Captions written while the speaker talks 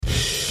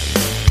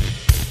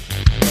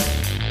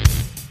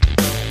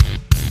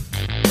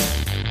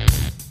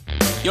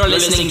You're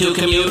listening to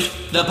Commute,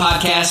 the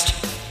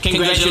podcast.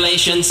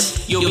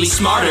 Congratulations, you'll be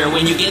smarter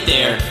when you get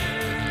there.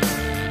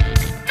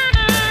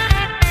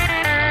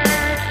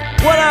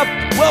 What up?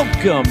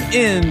 Welcome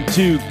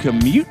into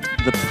Commute,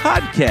 the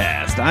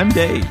podcast. I'm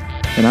Dave.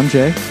 And I'm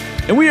Jay.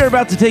 And we are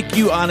about to take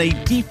you on a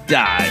deep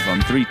dive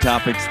on 3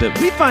 topics that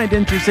we find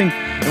interesting,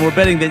 and we're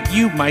betting that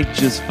you might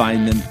just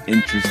find them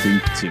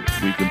interesting too.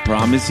 We can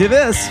promise you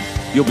this: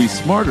 you'll be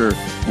smarter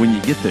when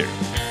you get there.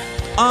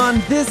 On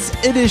this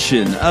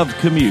edition of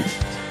Commute,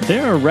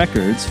 there are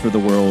records for the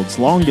world's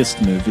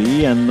longest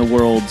movie and the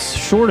world's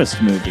shortest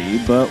movie,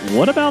 but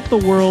what about the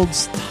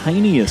world's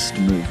tiniest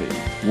movie?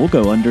 We'll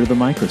go under the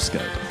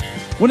microscope.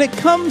 When it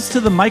comes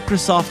to the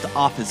Microsoft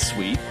Office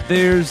suite,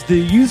 there's the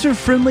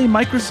user-friendly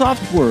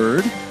Microsoft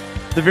Word,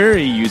 the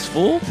very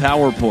useful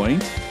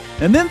PowerPoint,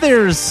 and then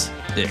there's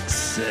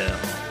Excel.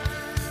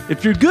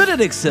 If you're good at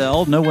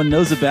Excel, no one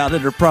knows about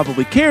it or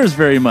probably cares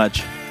very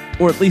much.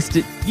 Or at least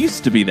it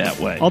used to be that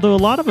way. Although a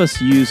lot of us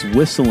use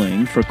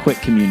whistling for quick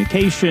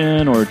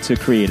communication or to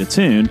create a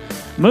tune,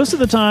 most of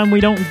the time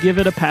we don't give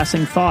it a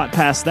passing thought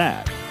past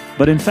that.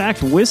 But in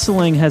fact,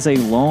 whistling has a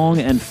long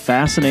and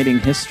fascinating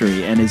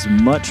history and is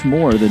much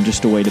more than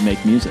just a way to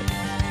make music.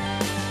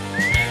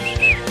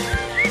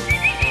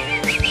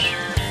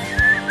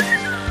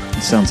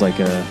 It sounds like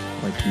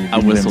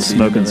you've been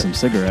smoking some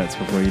cigarettes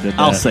before you did that.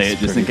 I'll say it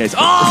just in case.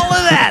 All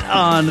of that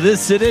on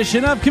this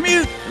edition of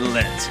Commute.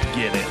 Let's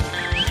get it.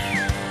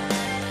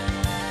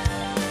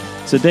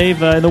 So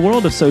Dave, in the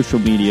world of social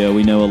media,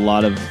 we know a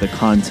lot of the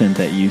content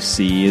that you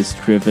see is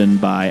driven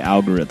by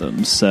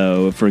algorithms.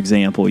 So, for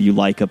example, you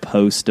like a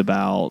post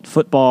about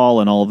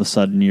football and all of a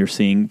sudden you're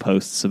seeing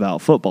posts about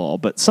football.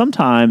 But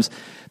sometimes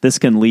this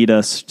can lead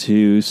us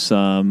to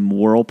some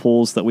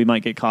whirlpools that we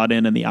might get caught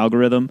in the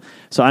algorithm.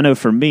 So I know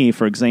for me,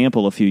 for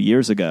example, a few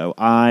years ago,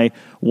 I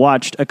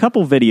watched a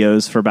couple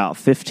videos for about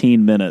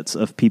 15 minutes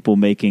of people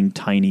making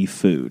tiny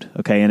food.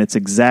 Okay, and it's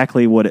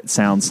exactly what it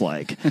sounds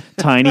like.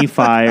 Tiny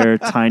fire,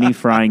 tiny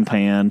frying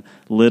pan,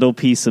 little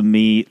piece of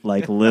meat,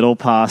 like little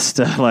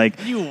pasta.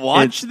 Like you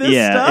watch this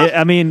stuff?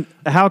 I mean,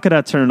 how could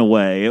I turn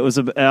away?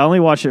 I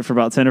only watched it for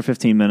about 10 or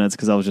 15 minutes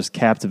because I was just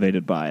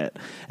captivated by it.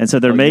 And so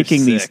they're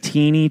making these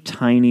teeny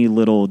tiny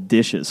little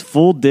dishes,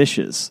 full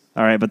dishes.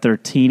 All right, but they're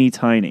teeny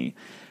tiny.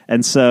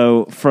 And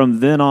so from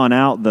then on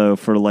out, though,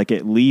 for like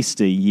at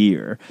least a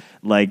year,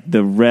 like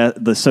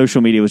the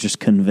social media was just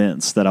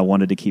convinced that I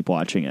wanted to keep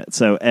watching it.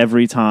 So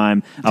every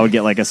time I would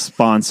get like a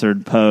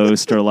sponsored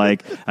post or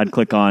like I'd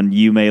click on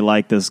 "you may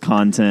like this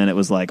content," it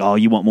was like, "Oh,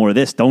 you want more of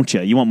this, don't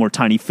you? You want more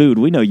tiny food?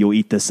 We know you'll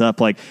eat this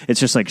up." Like it's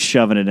just like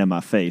shoving it in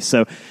my face.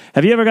 So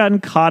have you ever gotten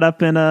caught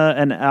up in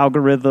an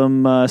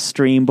algorithm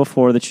stream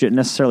before that you didn't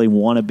necessarily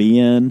want to be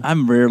in?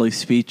 I'm rarely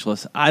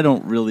speechless. I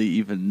don't really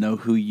even know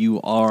who you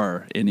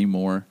are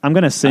anymore. I'm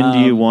going to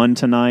send you one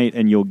tonight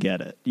and you'll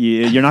get it.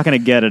 You're not going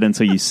to get it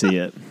until you see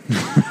it.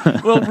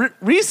 Well,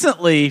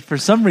 recently, for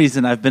some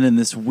reason, I've been in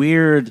this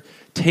weird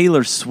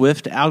Taylor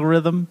Swift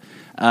algorithm.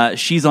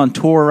 She's on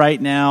tour right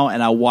now,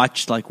 and I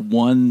watched like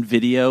one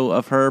video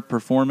of her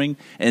performing,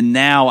 and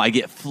now I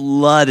get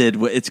flooded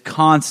with it's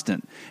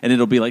constant. And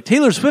it'll be like,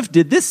 Taylor Swift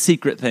did this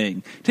secret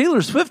thing.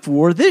 Taylor Swift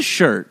wore this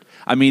shirt.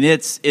 I mean,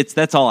 it's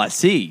that's all I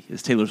see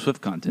is Taylor Swift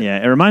content. Yeah,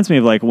 it reminds me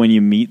of like when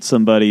you meet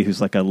somebody who's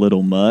like a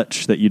little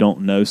much that you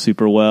don't know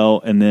super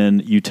well, and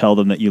then you tell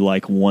them that you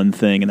like one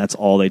thing, and that's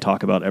all they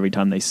talk about every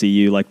time they see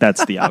you. Like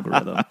that's the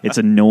algorithm. It's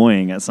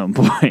annoying at some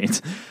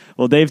point.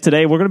 Well, Dave,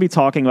 today we're going to be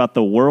talking about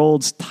the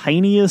world's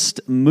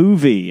tiniest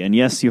movie. And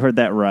yes, you heard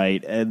that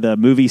right. The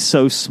movie's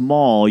so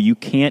small, you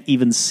can't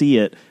even see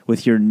it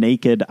with your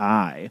naked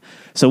eye.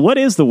 So what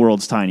is the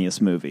world's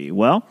tiniest movie?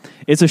 Well,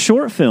 it's a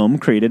short film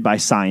created by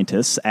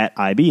scientists at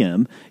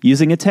IBM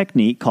using a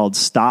technique called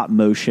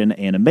stop-motion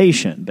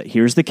animation. But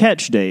here's the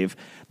catch, Dave.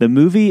 The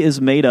movie is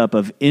made up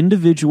of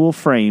individual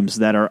frames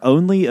that are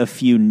only a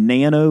few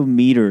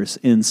nanometers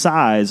in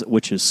size,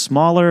 which is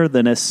smaller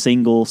than a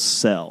single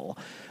cell.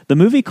 The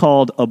movie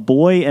called A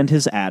Boy and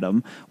His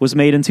Atom was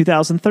made in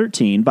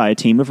 2013 by a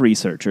team of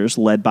researchers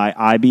led by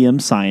IBM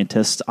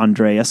scientist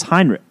Andreas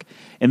Heinrich.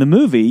 In the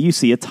movie, you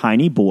see a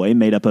tiny boy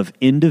made up of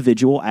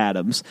individual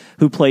atoms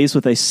who plays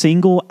with a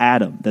single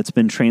atom that's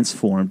been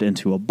transformed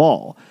into a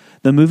ball.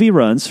 The movie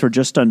runs for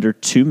just under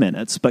 2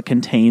 minutes, but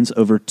contains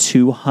over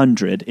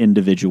 200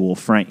 individual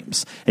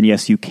frames. And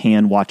yes, you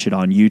can watch it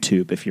on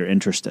YouTube if you're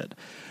interested.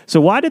 So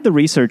why did the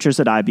researchers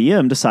at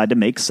IBM decide to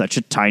make such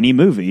a tiny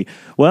movie?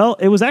 Well,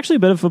 it was actually a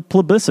bit of a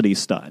publicity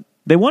stunt.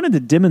 They wanted to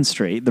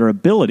demonstrate their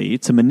ability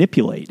to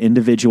manipulate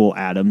individual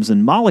atoms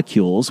and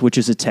molecules, which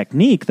is a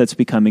technique that's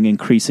becoming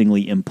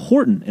increasingly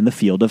important in the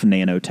field of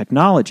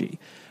nanotechnology.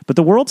 But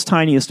the world's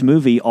tiniest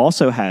movie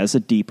also has a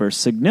deeper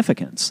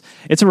significance.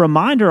 It's a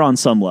reminder on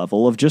some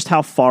level of just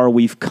how far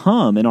we've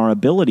come in our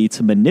ability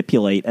to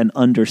manipulate and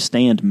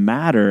understand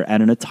matter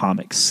at an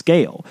atomic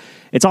scale.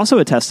 It's also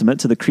a testament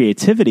to the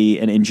creativity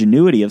and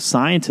ingenuity of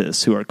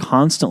scientists who are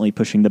constantly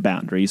pushing the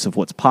boundaries of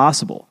what's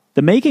possible.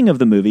 The making of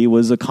the movie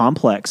was a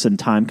complex and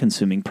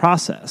time-consuming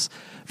process.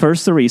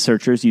 First, the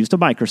researchers used a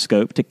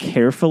microscope to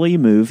carefully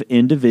move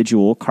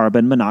individual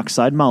carbon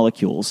monoxide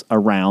molecules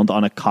around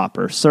on a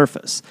copper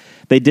surface.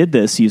 They did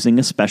this using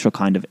a special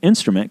kind of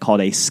instrument called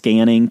a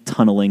scanning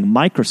tunneling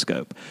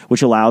microscope,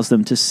 which allows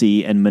them to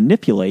see and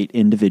manipulate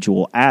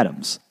individual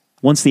atoms.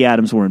 Once the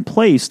atoms were in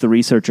place, the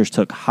researchers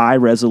took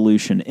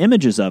high-resolution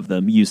images of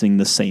them using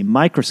the same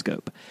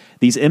microscope.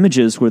 These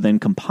images were then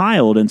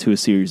compiled into a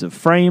series of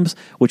frames,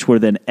 which were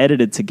then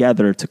edited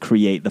together to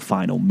create the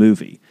final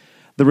movie.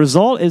 The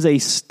result is a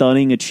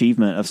stunning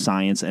achievement of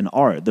science and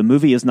art. The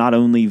movie is not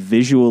only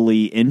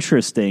visually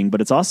interesting, but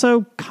it's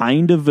also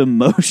kind of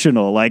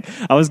emotional. I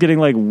was getting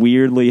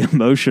weirdly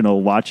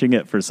emotional watching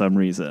it for some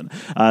reason.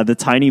 The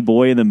tiny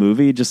boy in the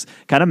movie just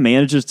kind of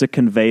manages to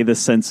convey this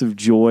sense of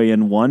joy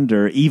and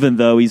wonder, even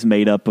though he's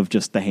made up of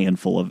just a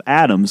handful of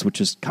atoms,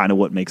 which is kind of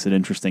what makes it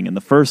interesting in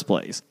the first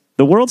place.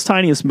 The World's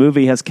Tiniest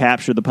Movie has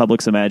captured the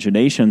public's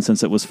imagination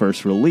since it was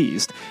first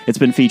released. It's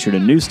been featured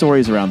in news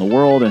stories around the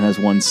world and has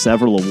won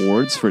several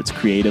awards for its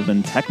creative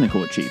and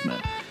technical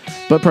achievement.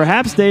 But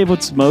perhaps, Dave,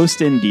 what's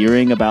most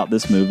endearing about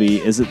this movie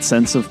is its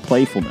sense of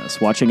playfulness.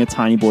 Watching a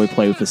tiny boy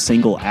play with a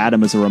single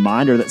atom is a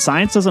reminder that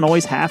science doesn't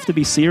always have to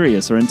be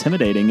serious or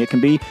intimidating. It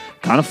can be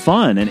kind of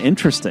fun and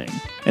interesting.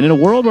 And in a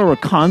world where we're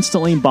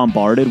constantly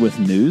bombarded with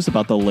news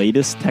about the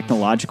latest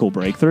technological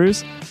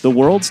breakthroughs, The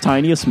World's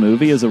Tiniest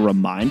Movie is a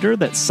reminder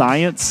that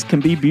science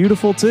can be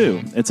beautiful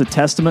too. It's a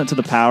testament to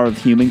the power of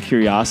human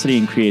curiosity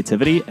and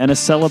creativity, and a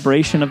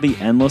celebration of the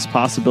endless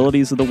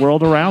possibilities of the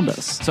world around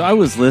us. So I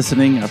was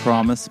listening, I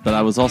promise, but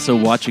I was also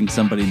watching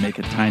somebody make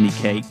a tiny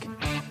cake.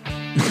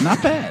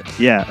 Not bad.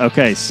 Yeah,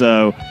 okay,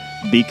 so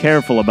be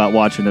careful about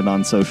watching it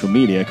on social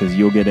media because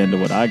you'll get into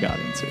what I got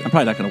into. I'm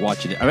probably not going to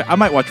watch it. I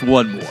might watch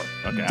one more.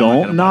 Okay,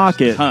 don't knock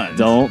it. Tons.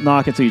 Don't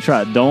knock it till you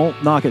try it.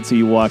 Don't knock it till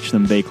you watch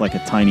them bake a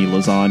tiny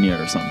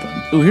lasagna or something.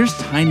 Ooh, here's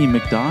tiny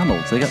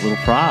McDonald's. They got little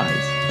fries.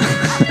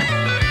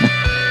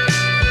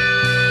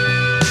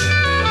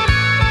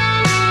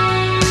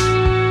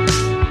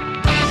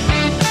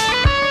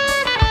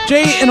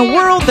 Jay, in a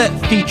world that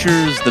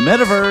features the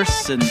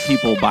metaverse and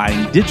people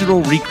buying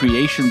digital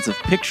recreations of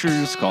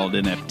pictures called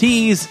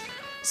NFTs,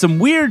 some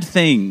weird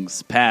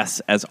things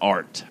pass as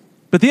art.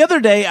 But the other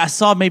day, I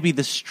saw maybe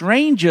the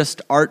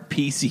strangest art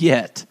piece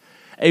yet.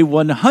 A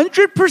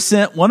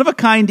 100%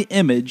 one-of-a-kind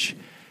image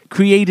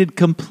created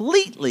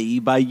completely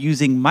by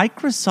using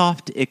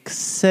Microsoft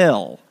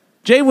Excel.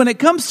 Jay, when it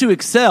comes to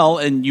Excel,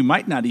 and you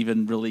might not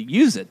even really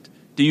use it,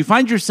 do you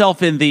find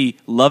yourself in the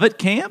love it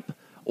camp?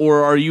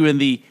 Or are you in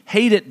the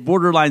hate it,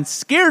 borderline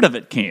scared of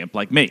it camp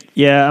like me?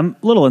 Yeah, I'm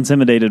a little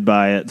intimidated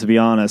by it, to be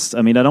honest.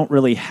 I mean, I don't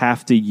really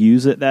have to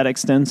use it that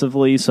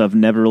extensively, so I've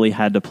never really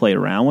had to play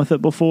around with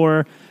it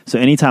before. So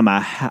anytime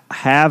I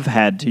have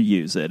had to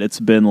use it,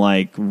 it's been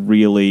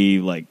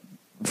really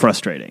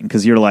frustrating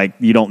because you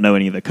don't know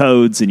any of the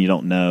codes and you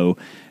don't know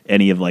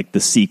any of the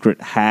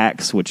secret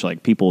hacks, which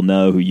people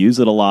know who use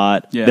it a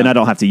lot. Yeah. Then I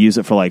don't have to use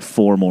it for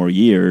 4 more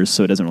years,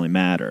 so it doesn't really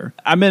matter.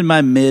 I'm in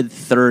my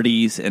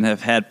mid-30s and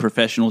have had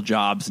professional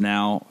jobs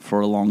now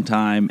for a long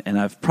time, and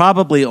I've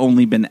probably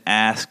only been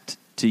asked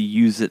to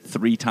use it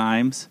 3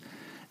 times,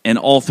 and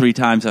all 3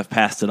 times I've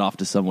passed it off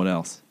to someone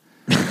else.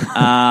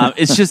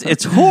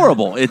 It's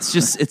horrible.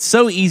 It's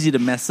so easy to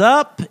mess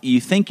up.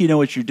 You think you know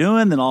what you're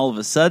doing, then all of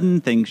a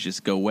sudden things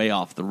just go way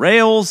off the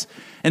rails.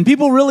 And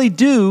people really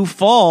do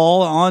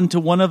fall onto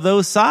one of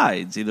those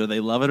sides. Either they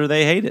love it or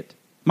they hate it.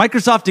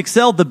 Microsoft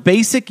Excel, the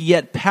basic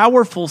yet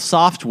powerful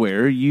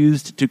software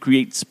used to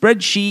create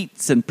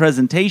spreadsheets and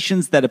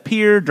presentations that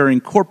appear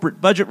during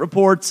corporate budget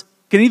reports,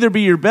 can either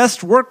be your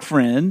best work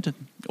friend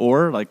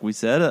or, like we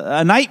said,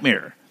 a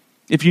nightmare.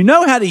 If you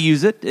know how to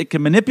use it, it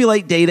can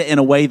manipulate data in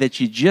a way that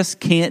you just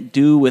can't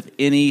do with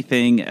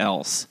anything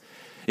else.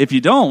 If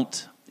you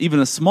don't, even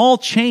a small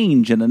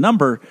change in a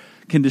number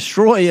can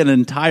destroy an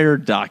entire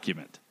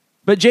document.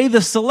 But Jay,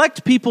 the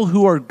select people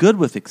who are good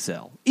with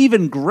Excel,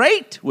 even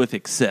great with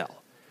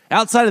Excel,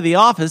 outside of the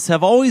office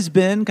have always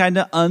been kind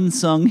of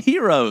unsung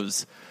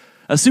heroes.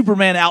 A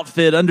Superman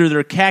outfit under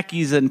their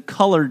khakis and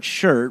colored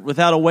shirt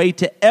without a way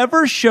to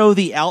ever show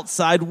the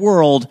outside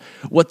world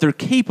what they're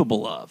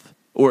capable of.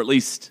 Or at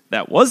least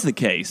that was the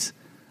case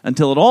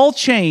until it all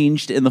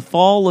changed in the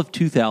fall of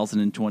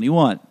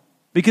 2021.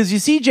 Because you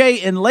see, Jay,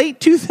 in late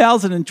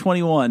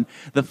 2021,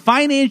 the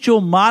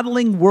Financial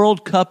Modeling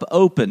World Cup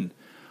opened.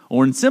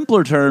 Or in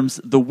simpler terms,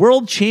 the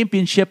World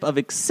Championship of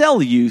Excel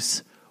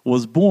use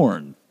was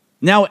born.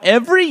 Now,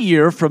 every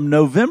year from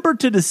November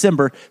to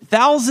December,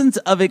 thousands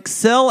of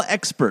Excel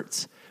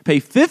experts pay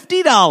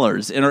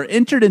 $50 and are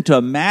entered into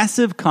a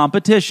massive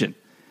competition.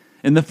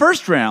 In the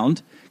first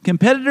round,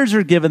 competitors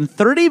are given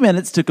 30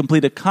 minutes to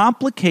complete a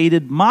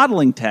complicated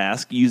modeling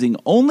task using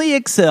only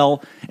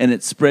Excel and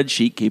its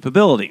spreadsheet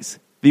capabilities.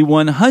 The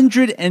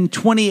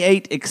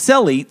 128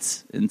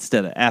 Excelites,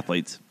 instead of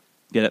athletes,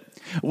 get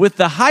it, with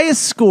the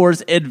highest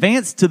scores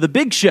advance to the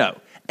big show,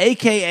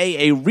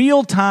 a.k.a. a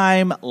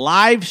real-time,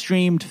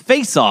 live-streamed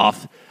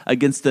face-off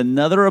against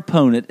another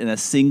opponent in a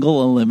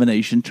single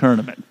elimination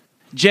tournament.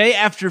 Jay,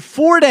 after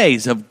 4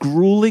 days of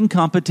grueling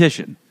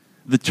competition,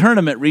 the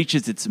tournament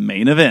reaches its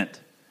main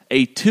event,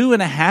 a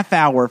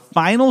 2.5-hour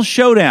final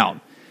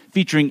showdown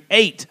featuring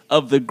 8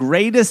 of the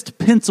greatest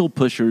pencil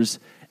pushers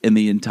in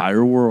the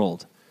entire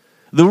world.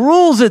 The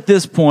rules at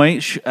this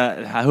point,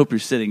 I hope you're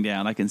sitting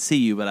down. I can see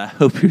you, but I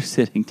hope you're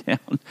sitting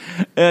down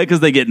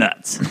because they get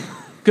nuts.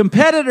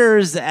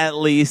 Competitors, at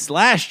least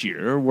last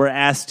year, were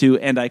asked to,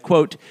 and I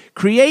quote,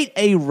 create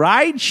a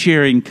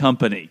ride-sharing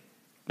company.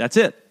 That's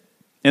it.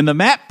 And the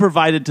map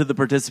provided to the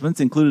participants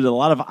included a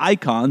lot of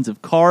icons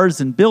of cars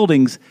and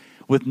buildings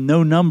with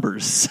no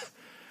numbers.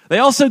 They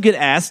also get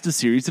asked a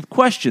series of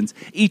questions.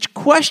 Each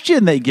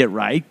question they get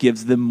right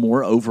gives them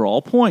more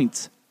overall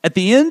points. At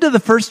the end of the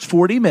first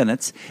 40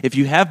 minutes, if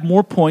you have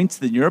more points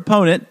than your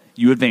opponent,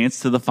 you advance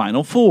to the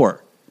final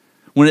 4.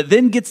 When it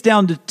then gets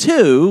down to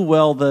 2,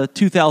 well, the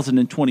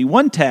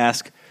 2021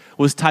 task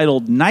was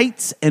titled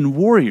Knights and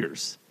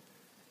Warriors.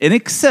 In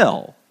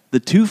Excel, the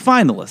 2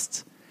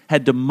 finalists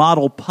had to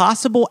model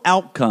possible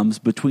outcomes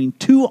between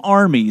 2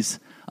 armies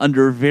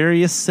under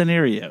various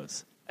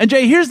scenarios. And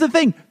Jay, here's the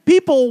thing.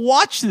 People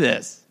watch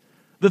this.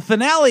 The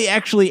finale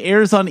actually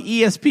airs on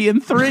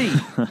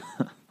ESPN3.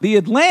 The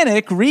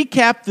Atlantic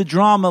recapped the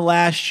drama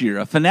last year,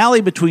 a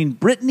finale between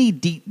Brittany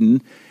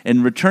Deaton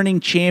and returning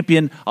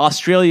champion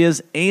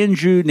Australia's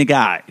Andrew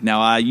Nagai.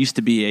 Now, I used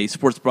to be a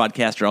sports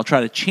broadcaster. I'll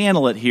try to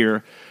channel it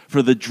here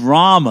for the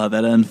drama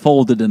that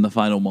unfolded in the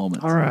final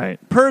moments. All right.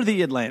 Per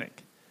the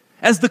Atlantic.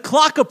 As the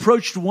clock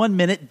approached 1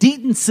 minute,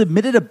 Deaton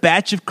submitted a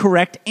batch of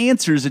correct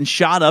answers and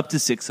shot up to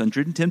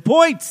 610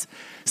 points.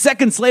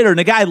 Seconds later,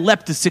 Nagai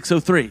leapt to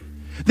 603.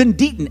 Then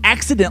Deaton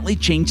accidentally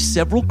changed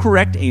several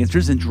correct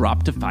answers and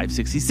dropped to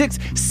 566,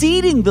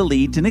 ceding the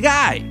lead to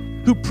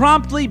Nagai, who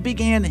promptly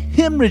began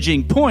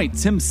hemorrhaging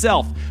points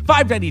himself.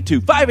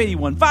 592,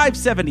 581,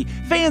 570.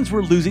 Fans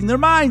were losing their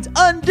minds.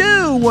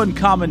 Undo, one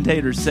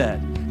commentator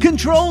said.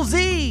 Control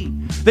Z.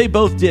 They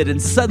both did, and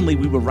suddenly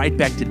we were right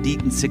back to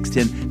Deaton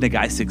 610,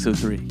 Nagai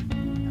 603.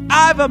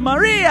 Ave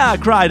Maria,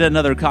 cried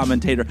another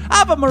commentator.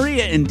 Ave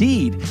Maria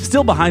indeed.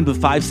 Still behind with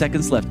 5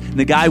 seconds left,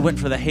 Nagai went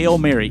for the Hail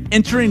Mary,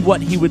 entering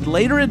what he would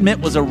later admit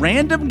was a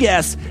random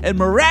guess and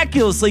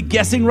miraculously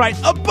guessing right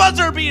a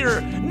buzzer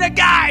beater.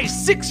 Nagai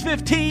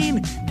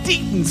 615,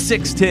 Deaton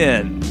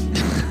 610.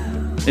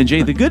 And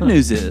Jay, the good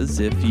news is,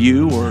 if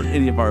you or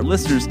any of our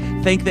listeners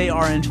think they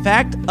are in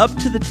fact up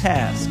to the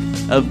task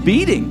of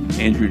beating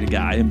Andrew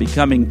Nagai and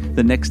becoming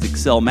the next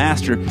Excel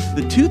master,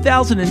 the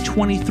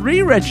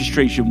 2023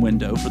 registration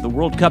window for the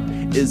World Cup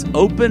is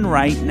open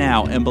right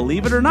now. And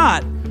believe it or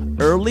not,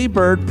 early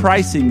bird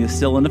pricing is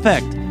still in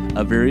effect,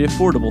 a very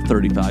affordable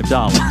 $35.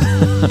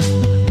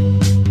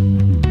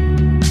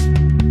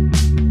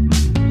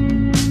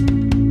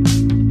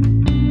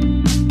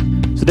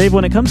 So, Dave,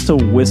 when it comes to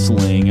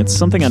whistling, it's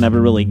something I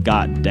never really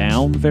got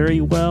down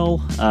very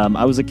well.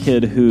 I was a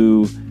kid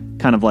who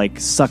kind of like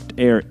sucked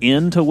air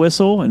in to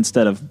whistle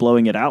instead of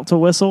blowing it out to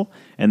whistle,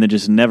 and then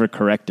just never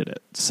corrected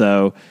it.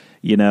 So,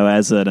 you know,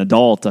 as an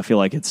adult, I feel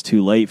like it's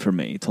too late for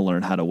me to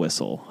learn how to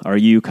whistle. Are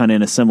you kind of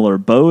in a similar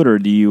boat, or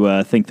do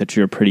you think that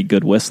you're a pretty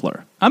good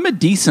whistler? I'm a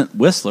decent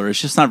whistler. It's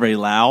just not very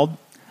loud.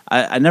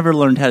 I never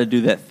learned how to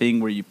do that thing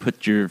where you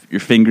put your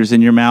fingers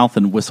in your mouth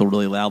and whistle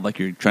really loud like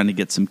you're trying to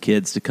get some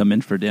kids to come in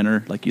for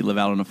dinner, like you live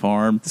out on a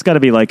farm. It's got to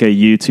be like a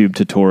YouTube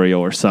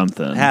tutorial or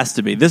something. It has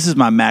to be. This is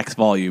my max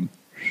volume.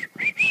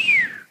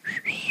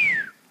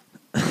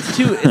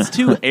 It's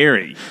too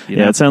airy. You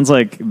know? Yeah, it sounds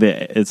like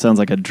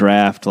a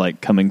draft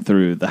like coming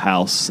through the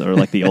house or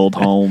like the old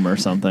home or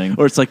something.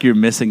 Or it's like you're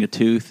missing a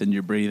tooth and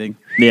you're breathing.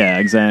 Yeah,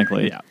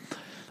 exactly. Yeah.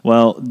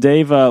 Well,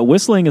 Dave,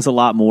 whistling is a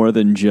lot more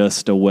than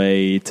just a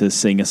way to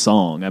sing a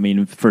song. I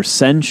mean, for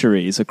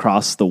centuries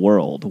across the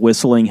world,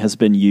 whistling has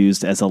been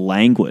used as a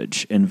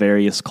language in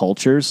various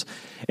cultures.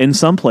 In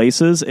some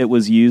places, it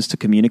was used to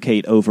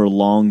communicate over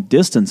long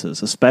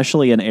distances,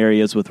 especially in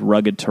areas with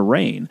rugged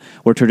terrain,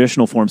 where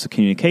traditional forms of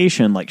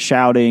communication, like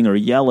shouting or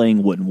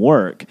yelling, wouldn't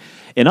work.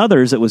 In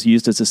others, it was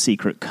used as a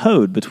secret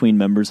code between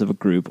members of a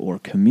group or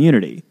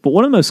community. But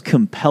one of the most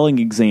compelling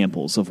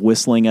examples of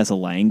whistling as a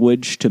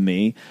language, to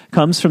me,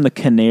 comes from the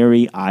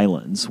Canary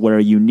Islands, where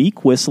a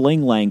unique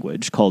whistling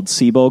language called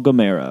Cibo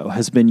Gomero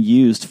has been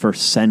used for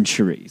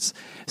centuries.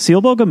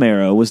 Cibo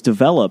Gomero was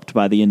developed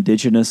by the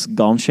indigenous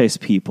Guanches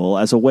people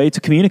as a way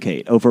to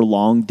communicate over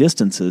long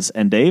distances,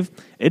 and Dave,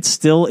 it's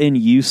still in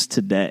use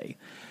today.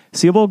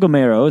 Cibo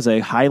Gomero is a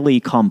highly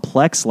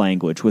complex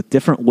language with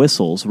different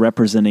whistles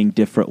representing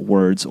different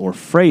words or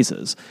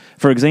phrases.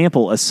 For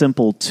example, a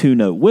simple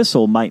 2-note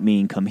whistle might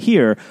mean "come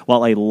here,"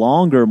 while a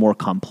longer, more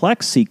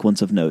complex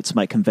sequence of notes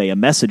might convey a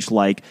message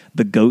like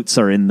 "the goats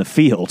are in the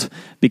field."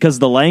 Because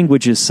the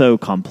language is so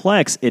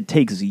complex, it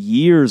takes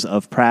years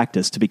of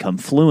practice to become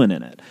fluent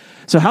in it.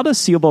 So how does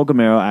Cibo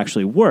Gomero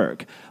actually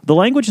work? The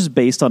language is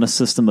based on a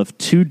system of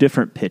 2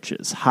 different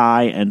pitches,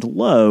 high and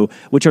low,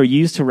 which are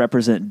used to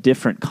represent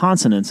different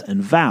consonants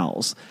and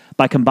vowels.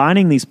 By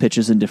combining these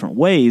pitches in different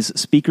ways,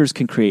 speakers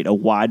can create a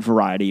wide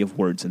variety of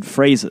words and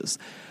phrases.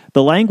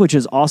 The language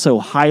is also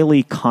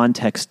highly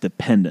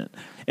context-dependent.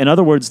 In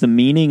other words, the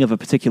meaning of a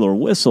particular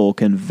whistle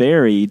can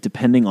vary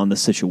depending on the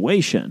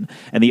situation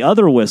and the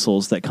other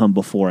whistles that come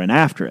before and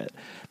after it.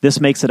 This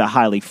makes it a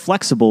highly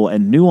flexible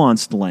and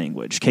nuanced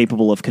language,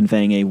 capable of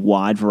conveying a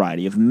wide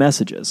variety of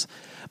messages.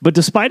 But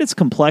despite its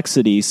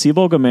complexity,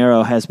 Cibo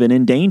Gomero has been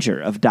in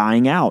danger of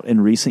dying out in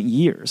recent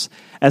years.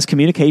 As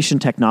communication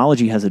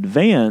technology has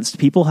advanced,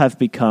 people have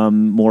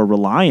become more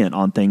reliant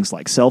on things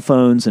like cell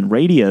phones and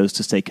radios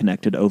to stay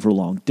connected over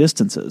long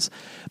distances.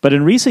 But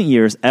in recent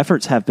years,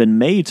 efforts have been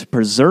made to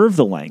preserve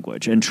the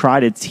language and try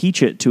to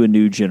teach it to a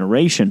new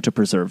generation to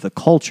preserve the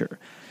culture.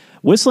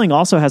 Whistling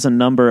also has a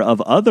number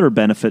of other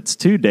benefits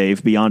too,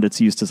 Dave, beyond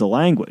its use as a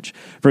language.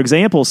 For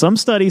example, some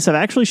studies have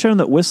actually shown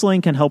that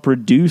whistling can help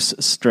reduce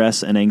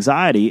stress and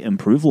anxiety,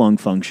 improve lung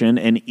function,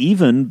 and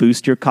even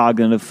boost your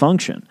cognitive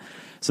function.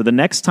 So the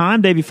next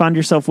time, Dave, you find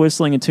yourself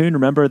whistling a tune,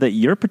 remember that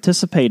you're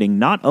participating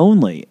not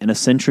only in a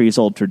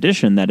centuries-old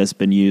tradition that has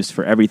been used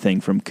for everything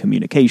from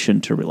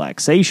communication to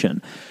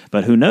relaxation,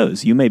 but who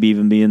knows, you may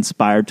even be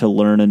inspired to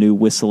learn a new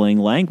whistling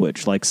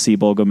language like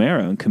Cibo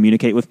Gomero and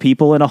communicate with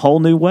people in a whole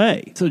new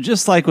way. So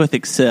just like with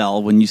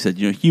Excel, when you said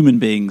human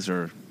beings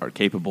are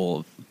capable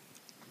of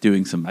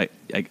doing some,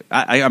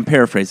 I'm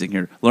paraphrasing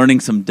here,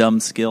 learning some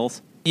dumb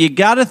skills, you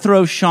got to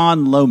throw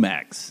Sean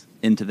Lomax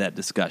into that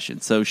discussion.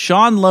 So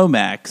Sean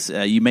Lomax,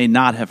 you may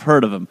not have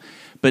heard of him,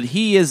 but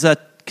he is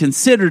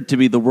considered to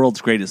be the world's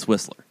greatest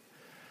whistler.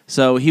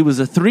 So he was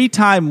a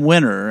 3-time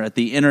winner at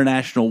the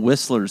International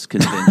Whistlers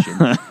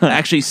Convention.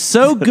 Actually,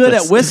 so good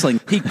at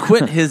whistling, he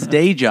quit his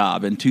day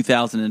job in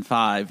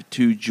 2005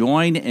 to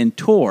join and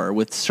tour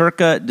with Cirque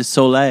du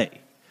Soleil.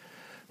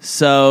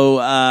 So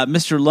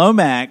Mr.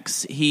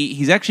 Lomax,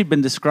 he's actually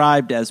been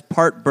described as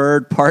part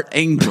bird, part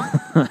angel.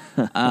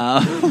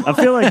 I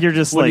feel like you're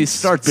just like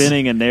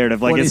spinning a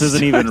narrative, like this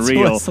isn't even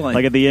real. Whistling.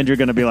 Like at the end, you're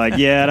going to be like,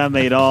 "Yeah, and I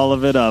made all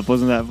of it up."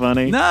 Wasn't that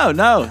funny? No.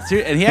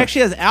 And he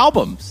actually has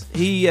albums.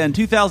 He in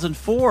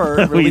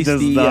 2004 released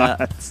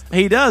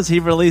he does. He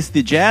released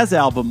the jazz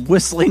album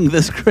 "Whistling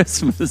This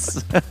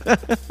Christmas."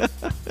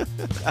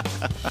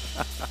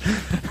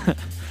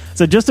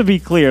 So just to be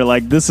clear,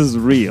 like this is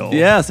real.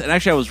 Yes, and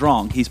actually I was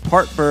wrong. He's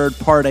part bird,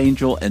 part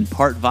angel, and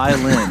part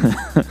violin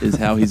is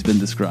how he's been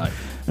described.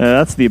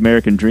 That's the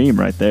American dream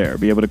right there.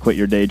 Be able to quit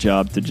your day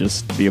job to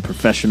just be a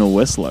professional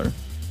whistler.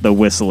 The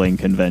whistling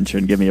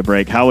convention. Give me a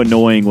break. How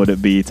annoying would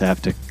it be to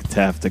have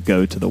to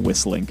go to the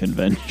whistling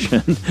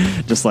convention?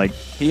 Just like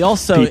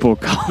people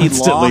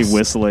constantly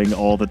whistling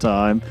all the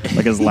time,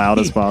 like as loud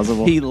as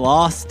possible. He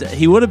lost.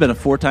 He would have been a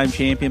 4-time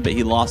champion, but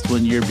he lost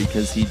one year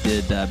because he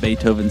did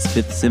Beethoven's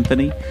 5th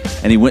Symphony,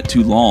 and he went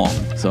too long.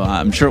 So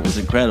I'm sure it was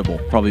incredible.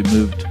 Probably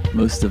moved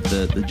most of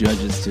the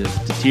judges to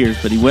tears,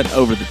 but he went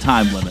over the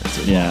time limit.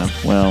 So yeah,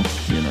 well,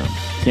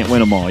 can't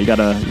win them all. You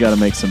gotta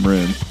make some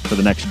room for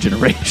the next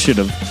generation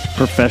of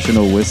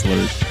professional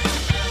whistlers.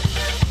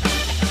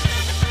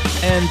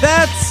 And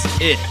that's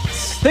it.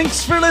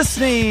 Thanks for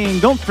listening.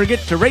 Don't forget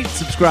to rate,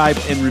 subscribe,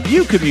 and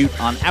review Commute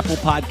on Apple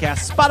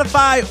Podcasts,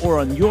 Spotify, or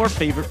on your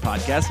favorite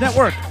podcast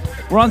network.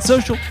 We're on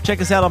social. Check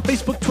us out on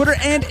Facebook, Twitter,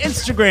 and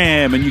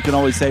Instagram. And you can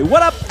always say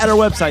what up at our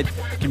website,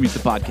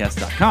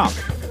 commutethepodcast.com.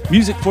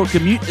 Music for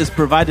Commute is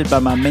provided by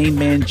my main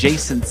man,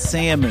 Jason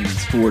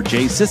Sammons. For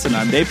Jay Sisson,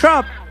 I'm Dave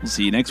Trump. We'll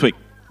see you next week.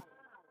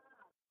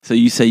 So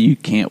you say you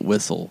can't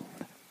whistle,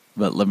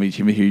 but let me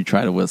hear you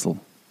try to whistle.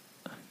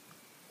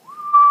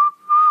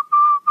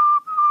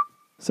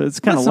 So it's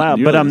kind of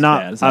loud, but I'm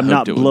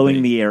not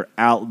blowing the air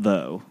out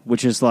though,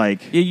 which is like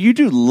you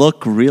do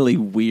look really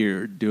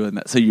weird doing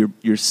that. So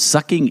you're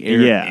sucking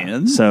air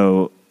in.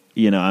 So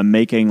I'm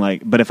making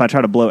but if I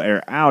try to blow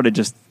air out,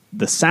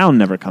 the sound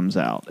never comes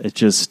out. It's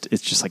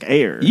just like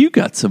air. You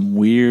got some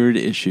weird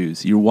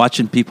issues. You're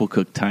watching people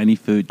cook tiny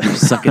food. You're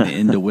sucking it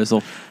in to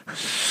whistle.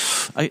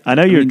 I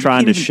know you're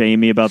trying to shame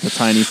me about the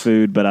tiny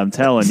food, but I'm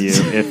telling you,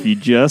 if you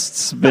just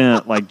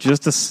spent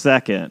just a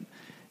second,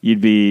 you'd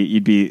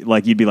be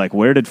like,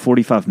 where did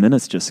 45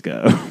 minutes just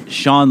go?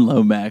 Sean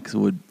Lomax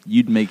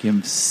you'd make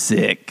him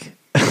sick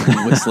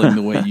whistling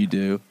the way you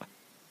do.